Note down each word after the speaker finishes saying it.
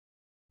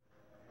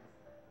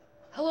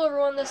Hello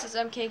everyone, this is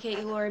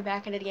MKK Lori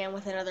back at it again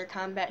with another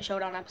Kombat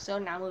Showdown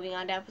episode, now moving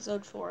on to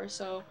episode 4.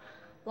 So,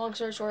 long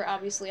story short,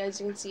 obviously, as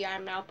you can see,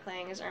 I'm now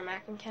playing as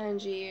Ermac and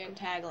Kenshi and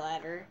Tag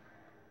Ladder.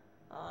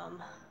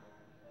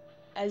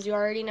 As you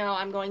already know,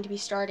 I'm going to be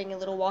starting a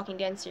little Walking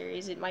Dead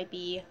series. It might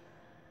be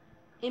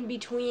in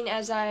between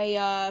as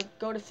I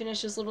go to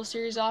finish this little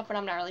series off, but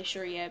I'm not really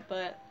sure yet.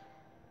 But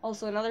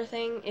also another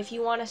thing, if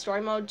you want a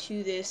story mode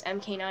to this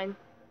MK9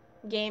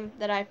 game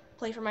that I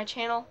play for my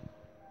channel,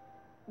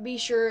 be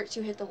sure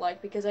to hit the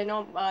like, because I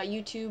know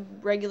YouTube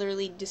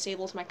regularly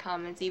disables my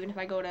comments even if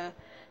I go to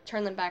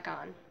turn them back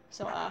on.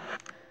 So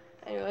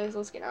anyways,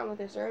 let's get on with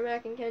this.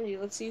 Ermac and Kenshi,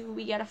 let's see who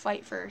we gotta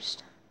fight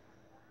first.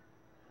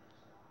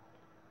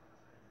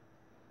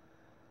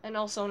 And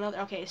also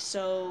okay,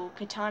 so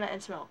Katana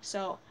and Smoke.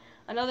 So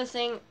another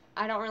thing,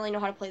 I don't really know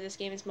how to play this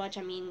game as much.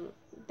 I mean,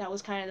 that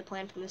was kind of the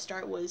plan from the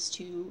start, was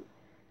to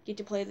get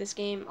to play this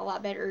game a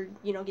lot better,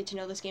 get to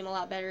know this game a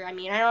lot better. I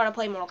mean, I know how to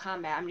play Mortal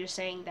Kombat. I'm just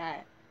saying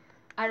that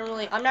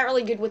I'm not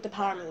really good with the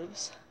power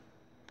moves.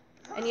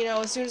 And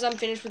as soon as I'm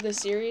finished with this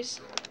series,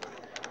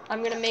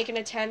 I'm gonna make an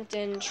attempt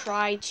and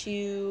try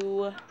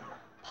to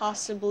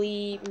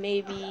possibly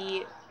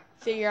maybe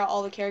figure out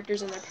all the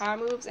characters and their power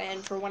moves,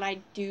 and for when I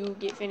do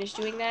get finished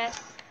doing that,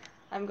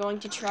 I'm going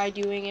to try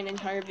doing an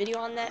entire video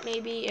on that,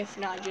 maybe, if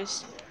not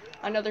just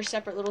another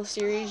separate little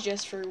series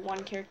just for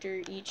one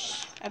character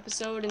each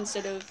episode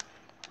instead of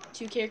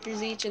 2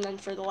 characters each, and then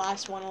for the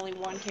last one only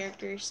 1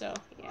 character. So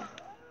yeah.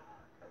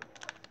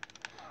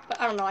 But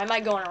I don't know, I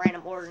might go in a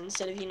random order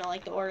instead of,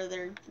 like the order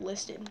they're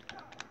listed.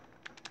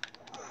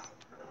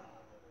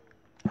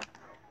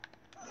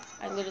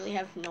 I literally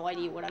have no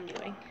idea what I'm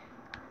doing.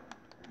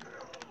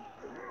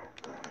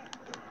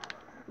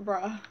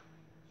 Bruh.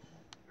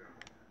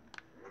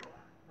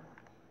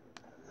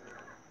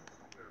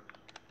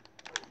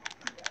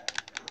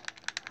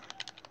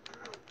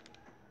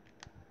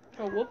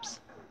 Oh,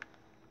 whoops.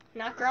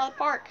 Knock her out of the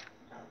park.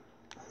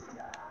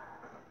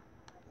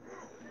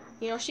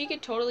 She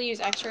could totally use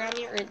X-ray on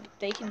me, or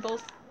they could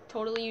both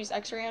totally use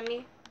X-ray on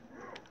me.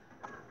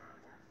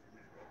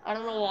 I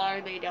don't know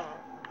why they don't.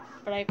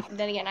 But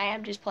then again, I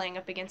am just playing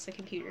up against the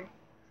computer.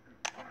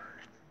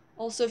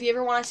 Also, if you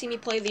ever want to see me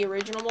play the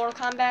original Mortal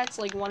Kombats,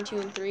 like 1, 2,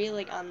 and 3,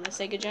 like on the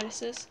Sega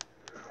Genesis,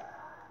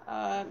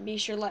 be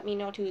sure to let me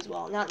know too as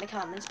well. Not in the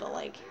comments, but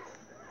like,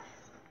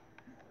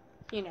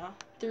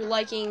 through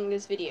liking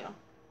this video.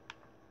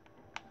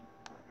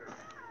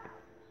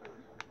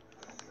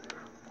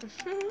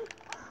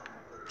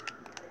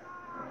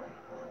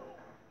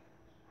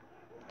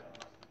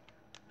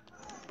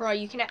 Bro,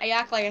 you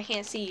act like I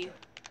can't see you.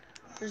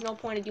 There's no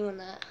point of doing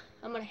that.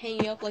 I'm gonna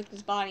hang you up like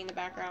this body in the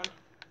background.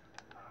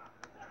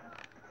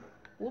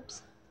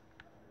 Whoops.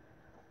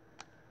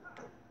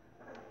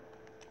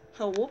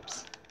 Oh,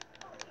 whoops.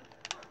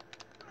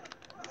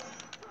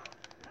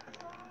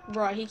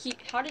 Bro,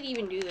 how did he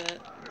even do that?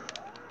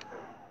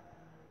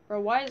 Bro,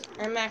 why is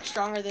Ermac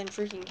stronger than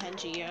freaking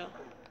Kenshi, yo?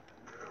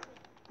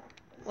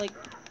 Like,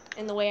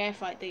 in the way I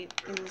fight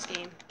in this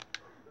game.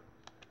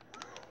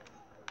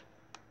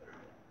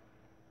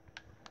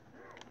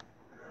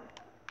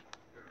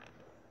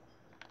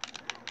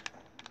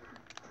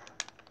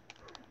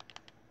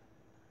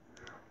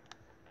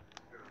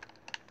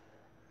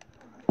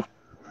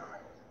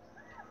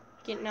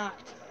 Get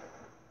knocked.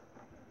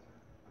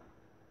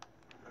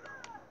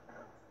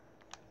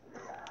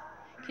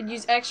 Could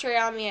use X-ray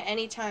on me at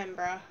any time,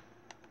 bruh.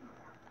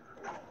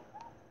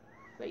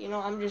 But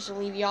I'm just gonna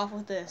leave you off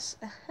with this.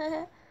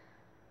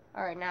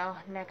 Alright, now,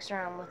 next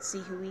round, let's see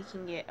who we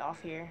can get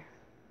off here.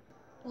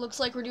 Looks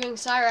like we're doing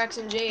Cyrax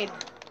and Jade.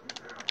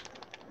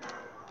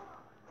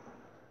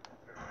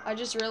 I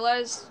just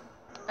realized,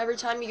 every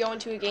time you go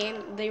into a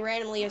game, they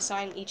randomly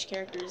assign each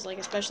characters, like,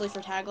 especially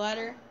for Tag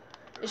Ladder.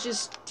 It's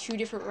just 2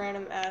 different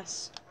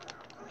random-ass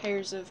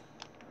pairs of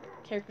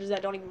characters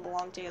that don't even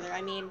belong together.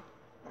 I mean,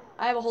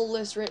 I have a whole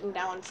list written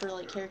down for,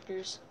 like,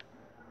 characters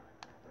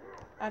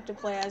I have to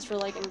play as for,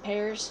 like, in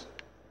pairs.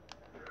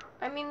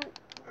 I mean,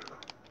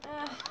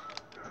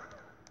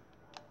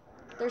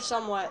 they're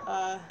somewhat,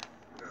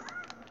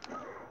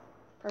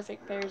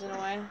 perfect pairs in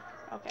a way.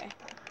 Okay.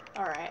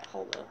 Alright,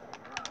 hold up.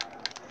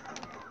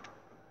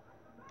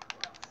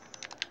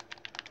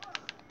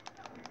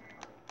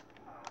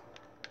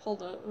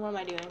 Hold up, what am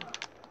I doing?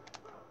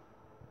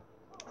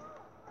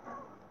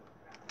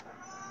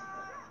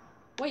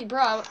 Wait,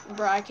 bro,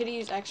 I could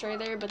use X-ray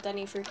there, but then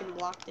he freaking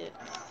blocked it.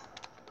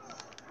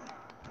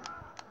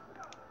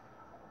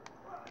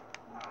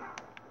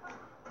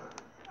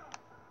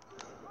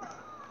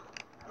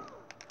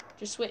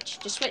 Just switch,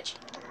 just switch.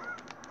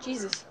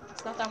 Jesus,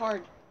 it's not that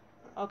hard.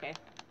 Okay.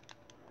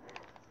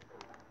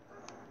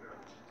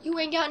 You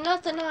ain't got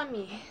nothing on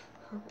me.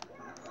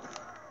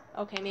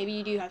 Okay, maybe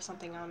you do have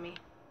something on me.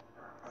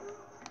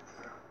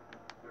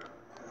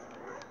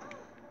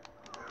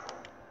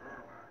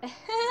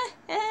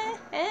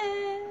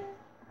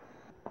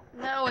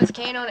 Now it's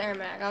Kano and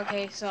Ermac.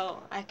 Okay,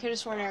 so I could have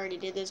sworn I already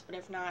did this, but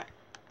if not,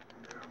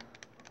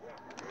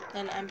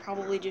 then I'm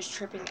probably just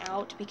tripping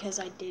out because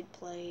I did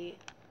play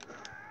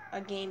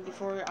a game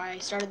before I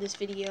started this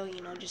video,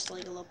 you know, just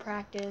like a little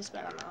practice,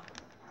 but I don't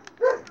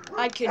know.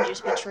 I could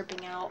just be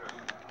tripping out.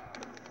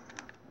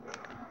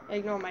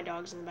 Ignore my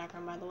dogs in the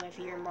background, by the way, if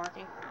you hear them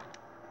barking.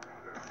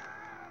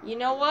 You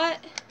know what?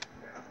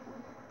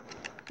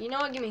 You know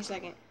what? Give me a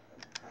second.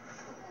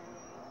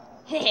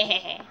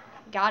 Hehehe.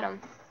 Got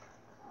him.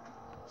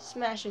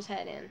 Smash his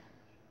head in.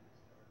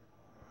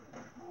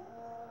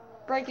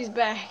 Break his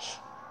back.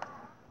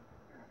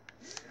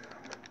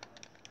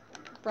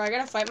 Bro, I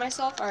gotta fight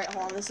myself? Alright,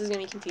 hold on. This is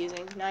gonna be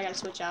confusing. Now I gotta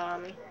switch out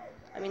on me.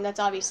 I mean, that's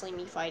obviously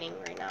me fighting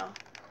right now.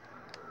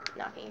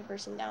 Knocking a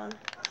person down.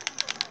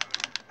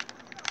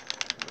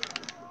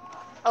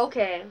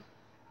 Okay.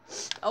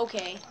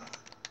 Okay.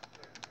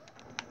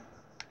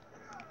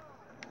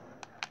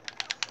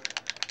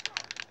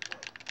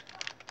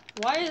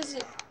 Why is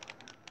it...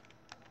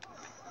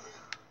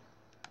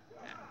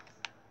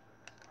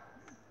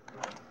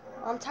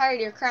 I'm tired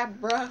of your crap,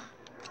 bruh.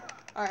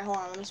 Alright, hold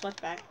on. Let me switch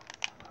back.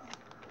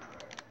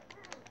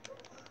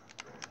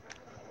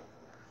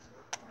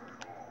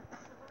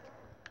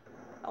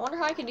 I wonder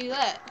how I could do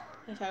that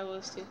if I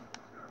was to.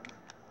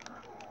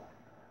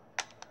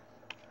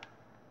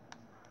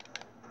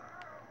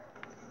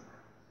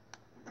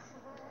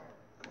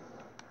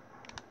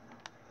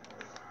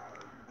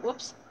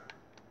 Whoops.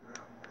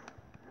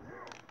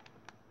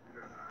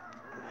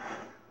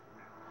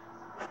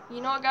 You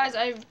know what, guys?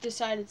 I've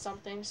decided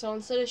something. So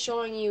instead of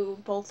showing you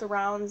both the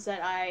rounds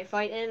that I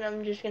fight in,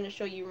 I'm just going to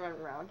show you run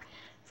around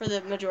for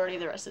the majority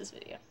of the rest of this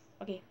video.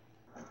 Okay.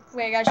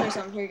 Wait, I gotta show you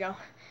something. Here you go.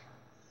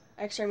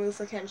 X-ray move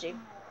for Kenshi.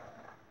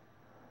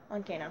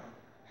 On Kano.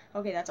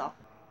 Okay, that's all.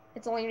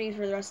 It's only going to be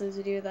for the rest of this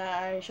video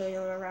that I show you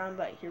around,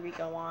 but here we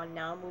go on.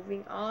 Now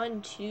moving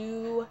on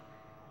to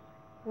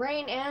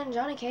Rain and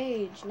Johnny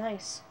Cage.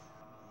 Nice.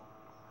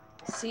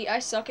 See, I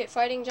suck at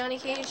fighting Johnny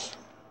Cage.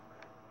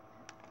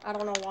 I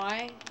don't know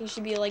why. He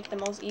should be like the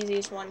most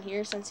easiest one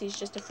here since he's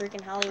just a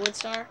freaking Hollywood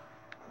star.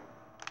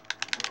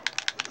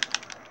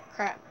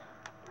 Crap.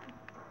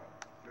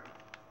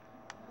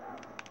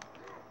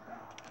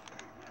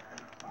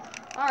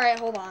 Alright,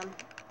 hold on.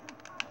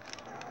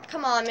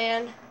 Come on,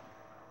 man.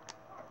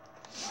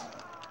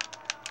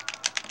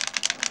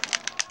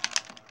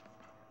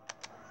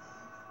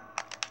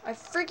 I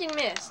freaking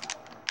missed.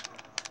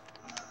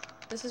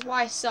 This is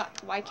why I suck.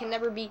 Why I can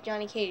never beat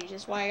Johnny Cage.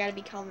 This is why I gotta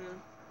become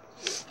him.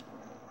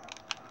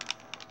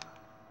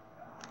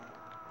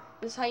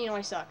 This is how you know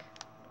I suck.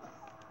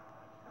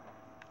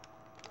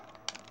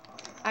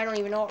 I don't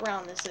even know what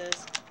round this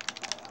is.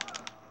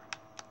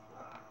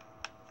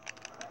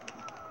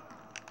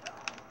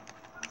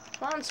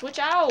 Come on, switch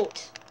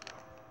out!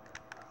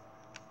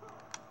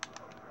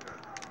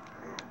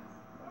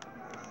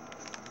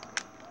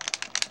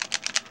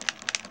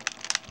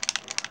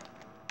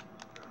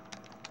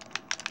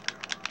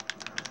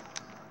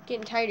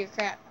 Getting tired of your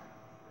crap,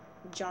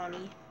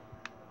 Johnny.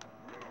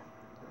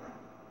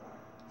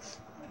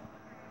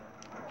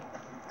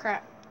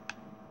 Crap.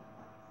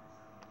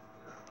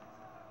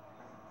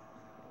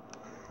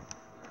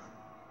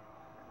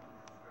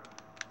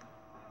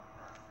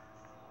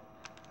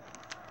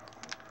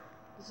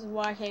 This is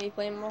why I can't be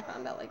playing Mortal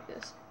Kombat like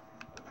this.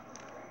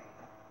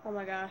 Oh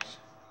my gosh.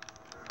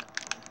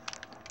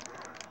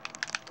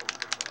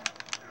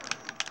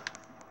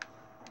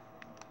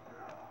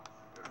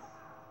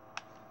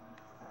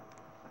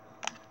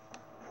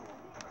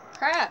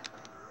 Crap.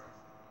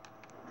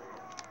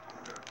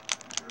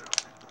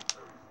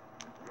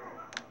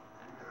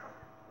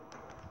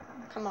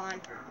 Come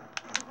on.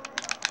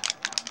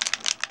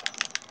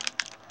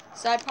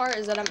 Sad part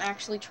is that I'm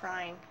actually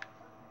trying.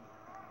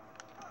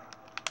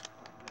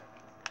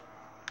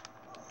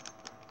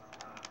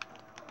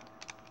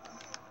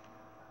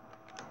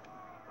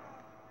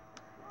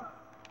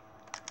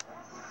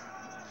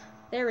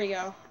 There we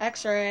go.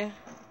 X-ray.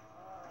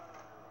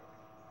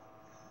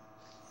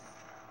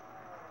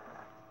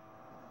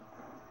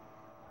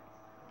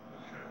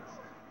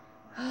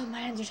 Oh, my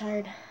hands are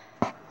tired.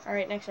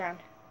 Alright, next round.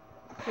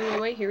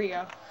 Wait, here we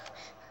go.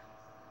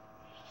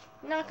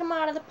 Knock him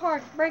out of the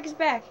park. Break his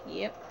back.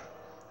 Yep.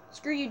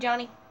 Screw you,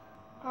 Johnny.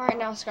 Alright,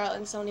 now Scarlet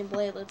and Sonya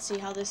Blade. Let's see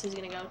how this is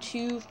gonna go.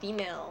 2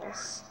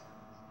 females.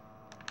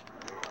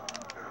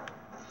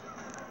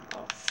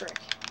 Oh, frick.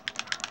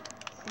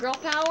 Girl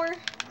power?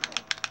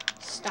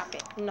 Stop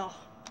it. No.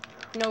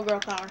 No girl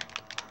power.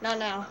 Not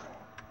now.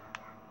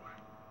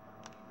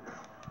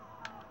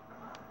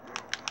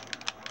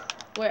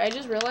 Wait, I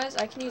just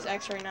realized I can use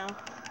X right now.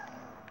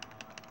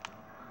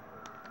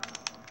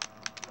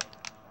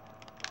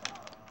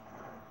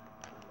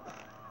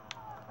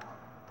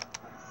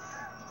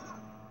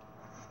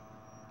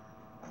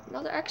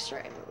 Another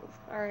X-ray move.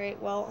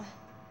 Alright, well.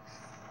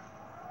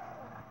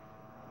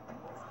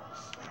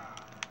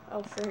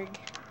 Oh, frig.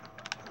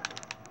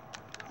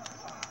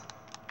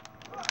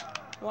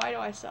 Why do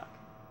I suck?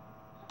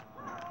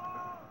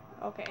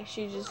 Okay,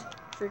 she just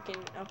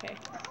freaking... Okay.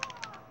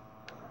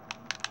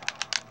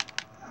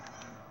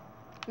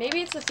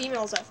 Maybe it's the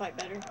females that fight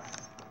better.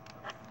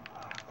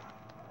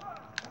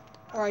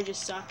 Or I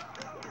just suck.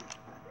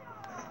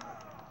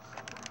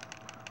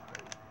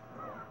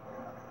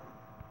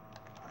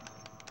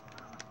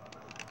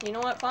 You know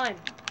what? Fine.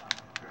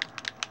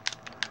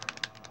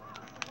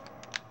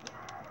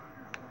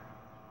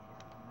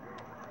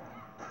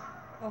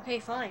 Okay,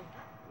 fine.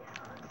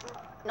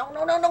 No,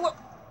 no, no, no.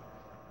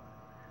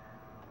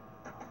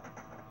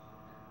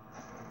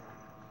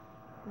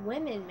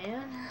 Women,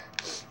 man.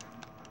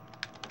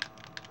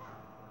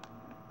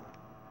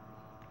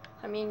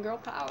 I mean, girl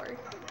power.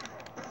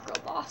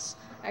 Girl boss.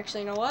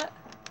 Actually, you know what?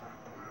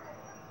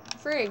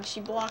 Frig,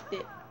 she blocked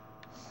it.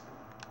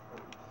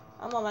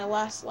 I'm on my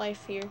last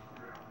life here.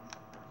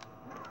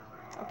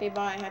 Okay,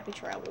 bye. Happy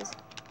travels.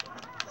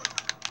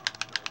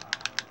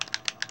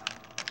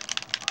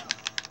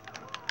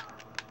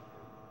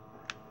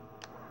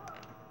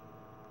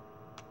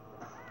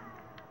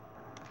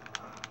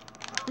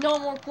 No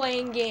more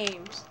playing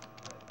games.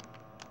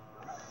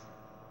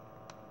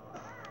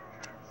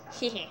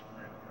 Hehe.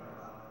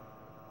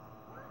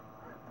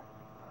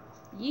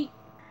 Yeet.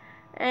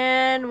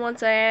 And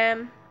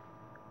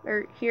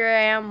here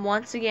I am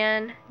once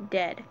again,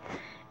 dead.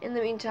 In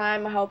the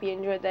meantime, I hope you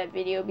enjoyed that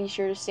video. Be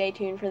sure to stay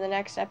tuned for the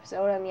next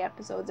episode and the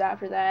episodes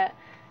after that.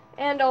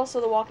 And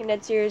also the Walking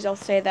Dead series. I'll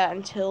say that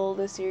until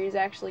the series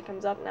actually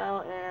comes up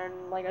now.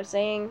 And like I was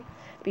saying,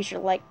 be sure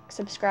to like,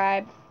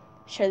 subscribe,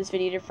 share this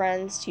video to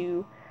friends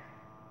to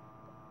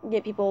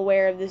get people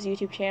aware of this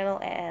YouTube channel.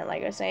 And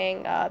like I was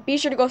saying, be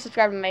sure to go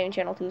subscribe to my main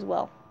channel too as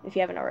well, if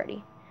you haven't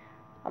already.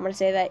 I'm going to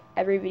say that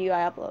every video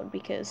I upload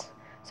because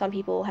some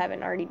people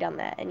haven't already done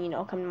that and, you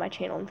know, come to my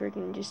channel and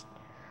freaking just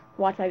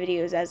watch my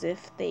videos as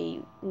if they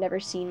never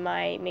seen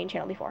my main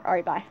channel before.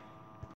 Alright, bye.